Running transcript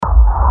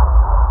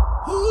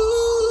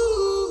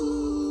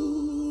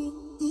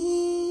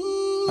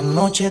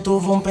Anoche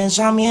tuve un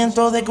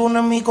pensamiento de que uno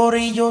en mi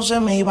corillo se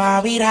me iba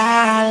a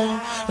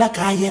virar. La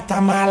calle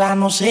está mala,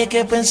 no sé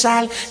qué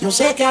pensar. Yo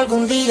sé que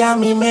algún día a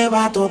mí me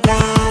va a tocar.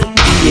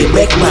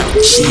 DjBekman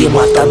sigue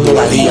matando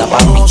la liga,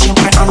 papi.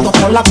 Siempre ando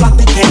con la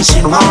plástica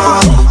encima,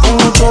 con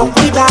mucho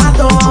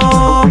cuidado.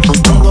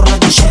 Ando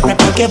ready siempre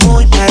porque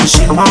voy por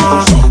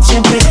encima,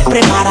 siempre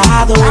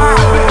preparado.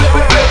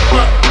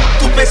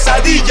 Tu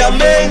pesadilla,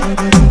 men.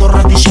 Ando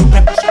ready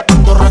siempre,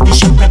 ando ready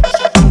siempre,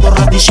 ando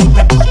ready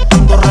siempre,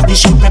 ando ready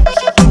siempre,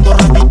 ando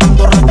ready,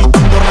 ando ready,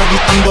 ando ready,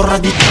 ando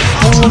ready.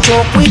 Con mucho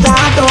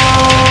cuidado.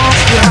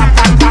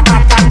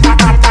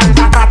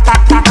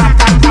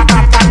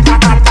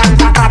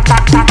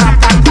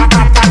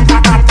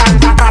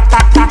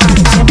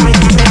 Siempre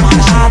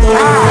preparado.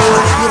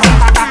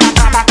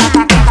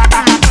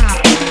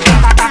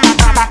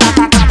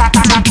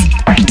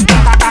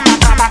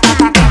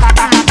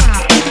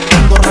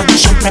 Ando ready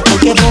siempre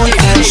porque voy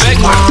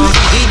encima.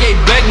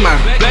 DjBekman.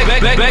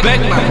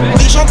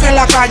 Dicen que en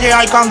la calle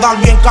hay que andar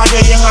bien calle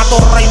y en la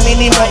torre y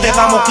mínimo te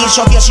damos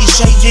 15 o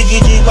 16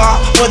 jiggy giga.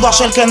 Puedo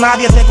hacer que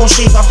nadie te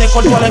consiga. Te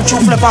corto el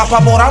enchufle pa'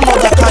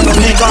 favorarnos de acá no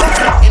diga.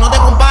 Y no te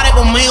compares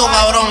conmigo,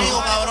 cabrón.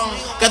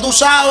 Que tú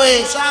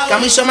sabes que a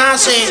mí se me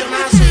hace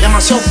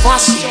demasiado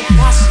fácil.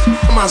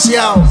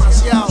 Demasiado.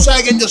 Tú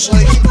sabes quién yo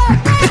soy.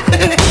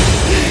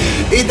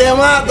 Y te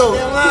mato.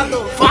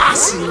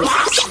 Fácil.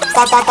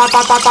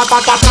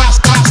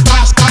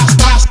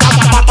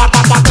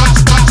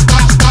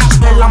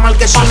 La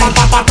marquesina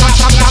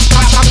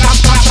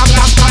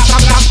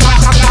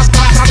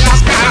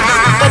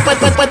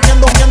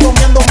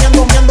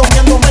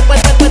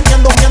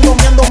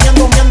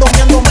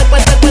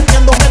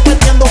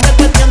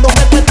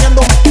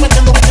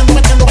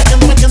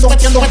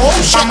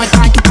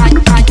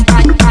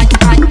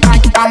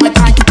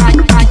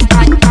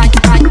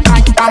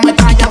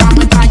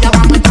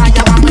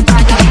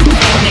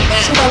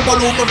sube el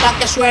volumen pa'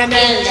 que suene.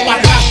 Pa'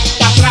 atrás,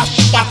 pa' atrás,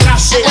 pa'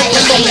 atrás.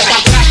 Métele pa'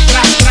 atrás,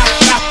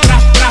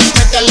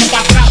 métele pa'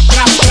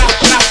 atrás,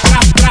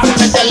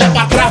 métele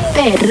pa' atrás.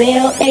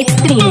 Perreo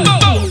Extreme.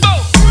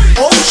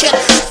 Oh shit,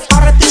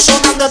 ahora estoy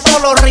sonando de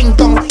todos los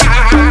ringtones.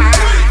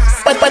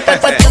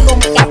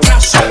 Metiéndome pa'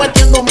 atrás,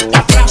 metiéndome pa'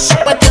 atrás,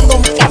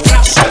 metiéndome pa'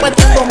 atrás,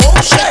 metiéndome,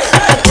 oh shit,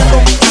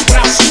 metiéndome pa'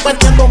 atrás,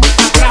 metiéndome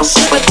pa' atrás,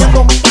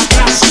 metiéndome pa'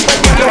 atrás,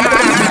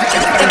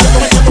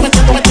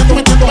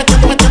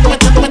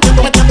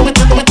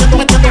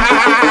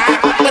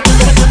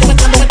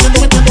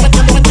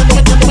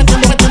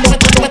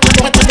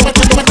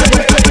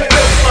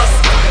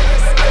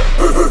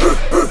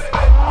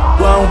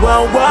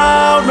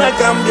 Wow, no he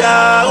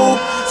cambiado.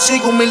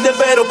 Sigo humilde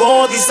pero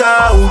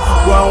cotizado.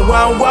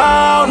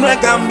 Wow, no he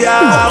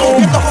cambiado.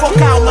 Esto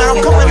focado,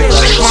 pero ¿cómo me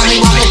mami,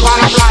 vamos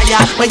para la playa,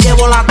 me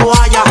llevo la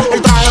toalla,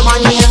 el traje de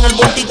baño y en el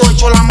boltito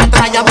hecho la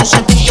metralla de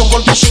cepillo,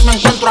 porque si me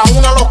encuentro a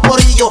uno a los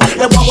corillos,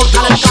 le voy a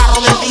volcar el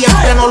carro del día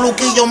en pleno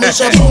luquillo. Me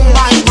dice boom,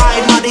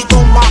 bye,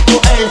 maricón,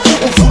 bajo él.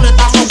 Un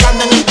fuletazo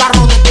grande en el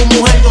carro de tu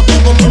mujer. Yo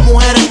tengo 1000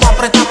 mujeres, tú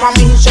apretas pa'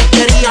 mí se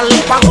querían. Le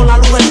pago la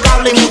luz, el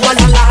cable y me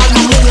guardan las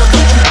armas mías.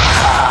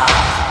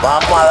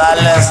 Vamos a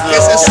darle slow.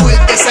 Que se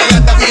suelte esa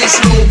gata bien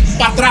slow.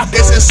 Pa' atrás,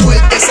 Que se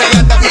suelte esa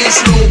gata bien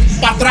slow.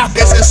 pa' atrás,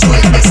 Que se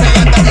suelte esa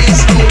gata bien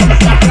slow.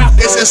 pa' atrás,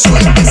 Que se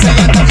suelte esa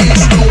gata bien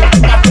slow.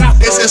 pa' atrás,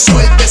 Que se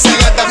suelte esa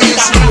gata bien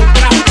slow.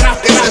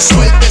 Que se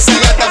suelte esa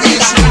gata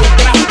bien slow.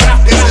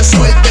 Que se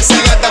suelte esa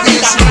gata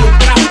bien slow.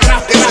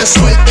 Que se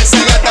suelte esa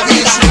gata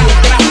bien slow.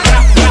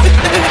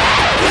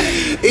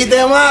 y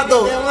te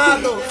mato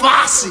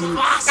fácil.